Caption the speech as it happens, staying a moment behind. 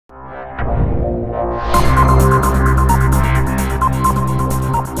Hi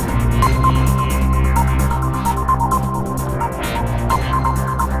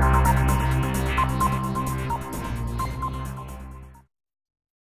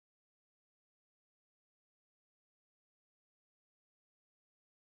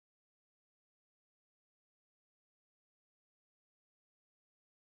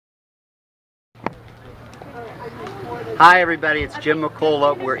everybody, it's Jim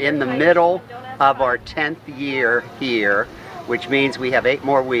McCullough. We're in the middle of our 10th year here, which means we have 8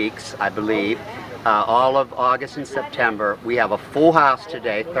 more weeks, I believe. All of August and September. We have a full house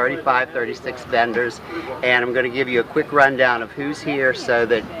today, 36 vendors, and I'm going to give you a quick rundown of who's here so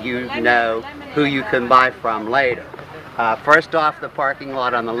that you know who you can buy from later. First off, the parking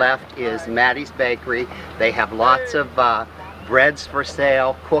lot on the left is Maddie's Bakery. They have lots of breads for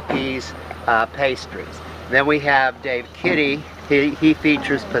sale, cookies, pastries. Then we have Dave Kitty. He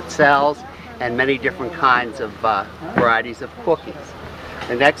features pizzelles and many different kinds of varieties of cookies.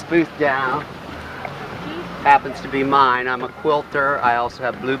 The next booth down happens to be mine. I'm a quilter. I also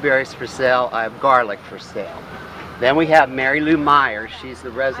have blueberries for sale. I have garlic for sale. Then we have Mary Lou Myers. She's the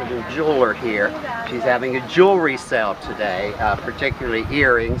resident jeweler here. She's having a jewelry sale today, particularly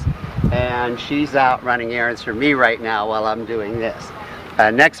earrings, and she's out running errands for me right now while I'm doing this.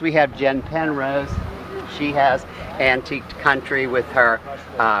 Next we have Jen Penrose. She has Antique Country with her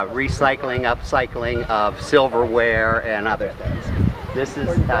recycling, upcycling of silverware and other things. This is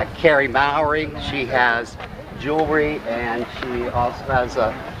Carrie Mowry. She has jewelry and she also has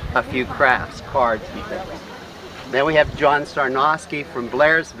a few crafts, cards and things. Then we have John Sarnowski from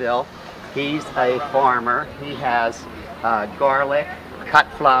Blairsville. He's a farmer. He has garlic,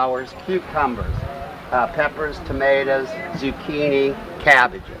 cut flowers, cucumbers, peppers, tomatoes, zucchini,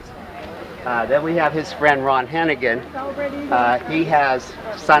 cabbages. Then we have his friend Ron Hennigan. He has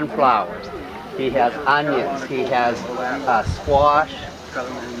sunflowers, he has onions, he has squash,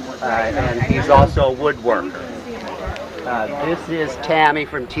 and he's also a woodworker. This is Tammy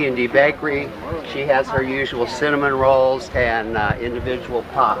from T&D Bakery. She has her usual cinnamon rolls and individual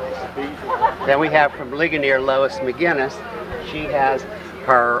pies. Then we have from Ligonier Lois McGinnis. She has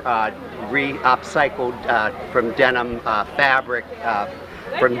her upcycled from denim fabric,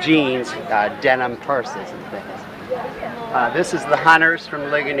 from jeans, denim purses and things. This is the Hunters from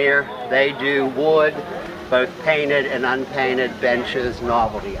Ligonier. They do wood, both painted and unpainted benches,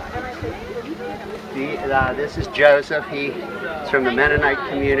 novelty items. This is Joseph. He's from the Mennonite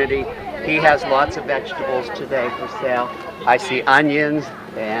community. He has lots of vegetables today for sale. I see onions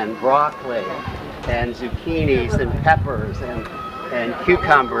and broccoli and zucchinis and peppers and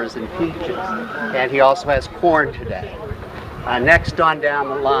cucumbers and peaches. And he also has corn today. Next on down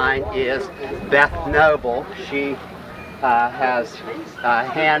the line is Beth Noble. She has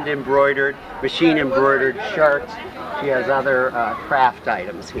hand-embroidered, machine-embroidered shirts. She has other craft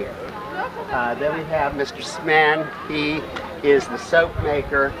items here. Then we have Mr. Sman. He is the soap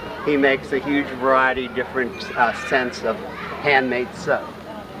maker. He makes a huge variety, different scents of handmade soap.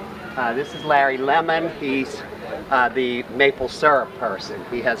 This is Larry Lemon. He's the maple syrup person.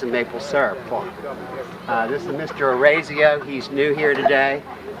 He has a maple syrup farm. This is Mr. Orazio. He's new here today.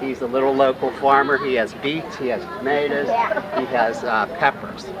 He's a little local farmer. He has beets, he has tomatoes, he has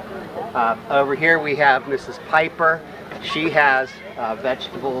peppers. Over here we have Mrs. Piper. She has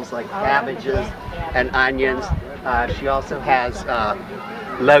vegetables like cabbages and onions. She also has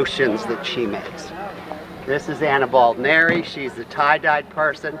lotions that she makes. This is Anna Baldneri. She's the tie-dyed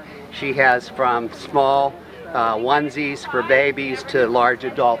person. She has from small onesies for babies to large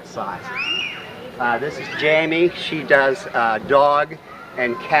adult size. This is Jamie. She does dog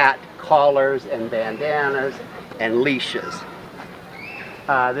and cat collars and bandanas and leashes.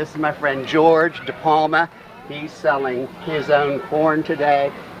 This is my friend George De Palma. He's selling his own corn today.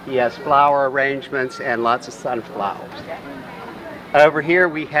 He has flower arrangements and lots of sunflowers. Over here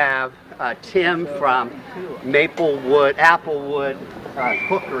we have Tim from Applewood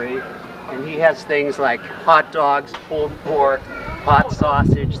Cookery, and he has things like hot dogs, pulled pork, hot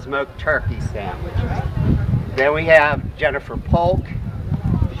sausage, smoked turkey sandwiches. Then we have Jennifer Polk.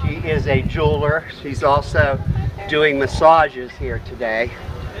 She is a jeweler. She's also doing massages here today,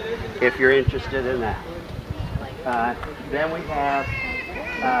 if you're interested in that. Then we have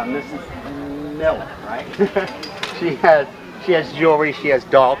Mrs. Miller, right? She has jewelry, she has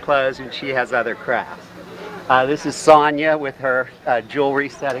doll clothes, and she has other crafts. This is Sonia with her jewelry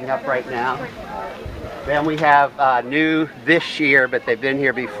setting up right now. Then we have new this year, but they've been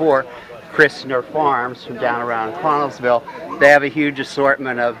here before, Christner Farms from down around Connellsville. They have a huge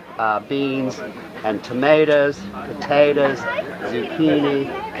assortment of beans and tomatoes, potatoes,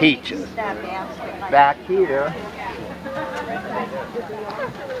 zucchini, peaches. Back here,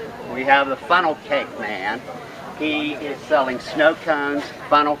 we have the funnel cake man. He is selling snow cones,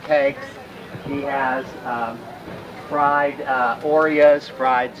 funnel cakes. He has fried Oreos,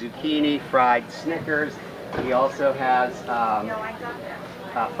 fried zucchini, fried Snickers. He also has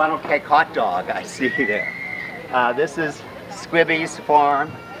funnel cake hot dog, I see there. This is Squibby's Farm.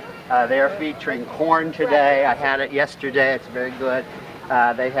 They're featuring corn today. I had it yesterday. It's very good.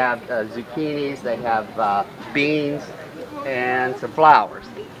 They have zucchinis, they have beans, and some flowers.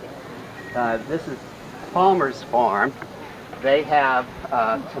 This is Palmer's Farm. They have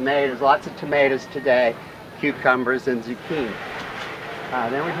tomatoes, lots of tomatoes today, cucumbers and zucchini.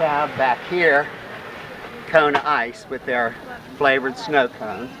 Then we have back here Kona Ice with their flavored snow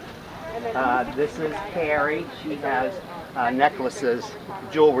cones. This is Carrie. She has necklaces,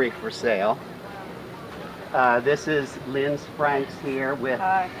 jewelry for sale. This is Lynn's Franks here with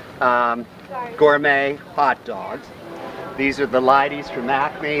gourmet hot dogs. These are the Lighties from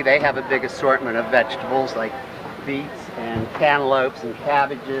Acme. They have a big assortment of vegetables like beets and cantaloupes and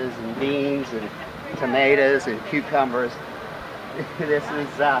cabbages and beans and tomatoes and cucumbers. This is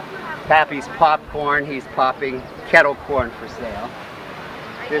Pappy's Popcorn. He's popping kettle corn for sale.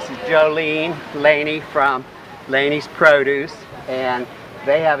 This is Jolene Laney from Laney's Produce, and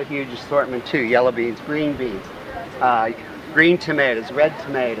they have a huge assortment too. Yellow beans, green tomatoes, red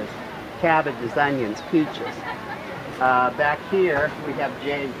tomatoes, cabbages, onions, peaches. Back here we have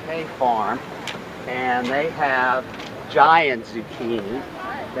J&K Farm, and they have giant zucchini.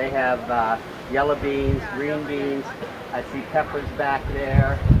 They have yellow beans, green beans. I see peppers back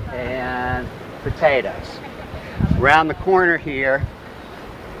there, and potatoes. Around the corner here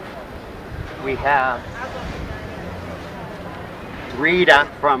we have Rita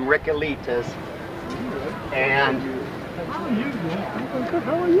from Ricolita's, and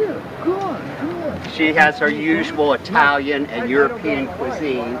how are you? Good. she has her usual Italian and European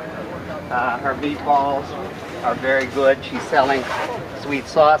cuisine. Her meatballs are very good. She's selling sweet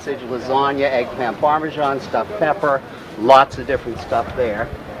sausage, lasagna, eggplant parmesan, stuffed pepper, lots of different stuff there.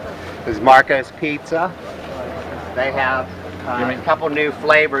 There's Marco's Pizza. They have a couple new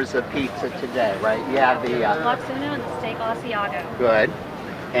flavors of pizza today, right? You have the Luxuno and the steak Asiago. Good.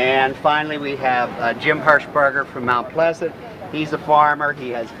 And finally we have Jim Hirschberger from Mount Pleasant. He's a farmer. He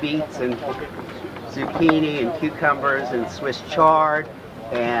has beets and zucchini and cucumbers and Swiss chard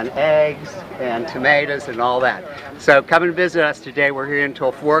and eggs and tomatoes and all that. So come and visit us today. We're here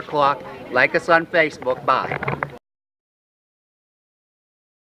until 4 o'clock. Like us on Facebook. Bye.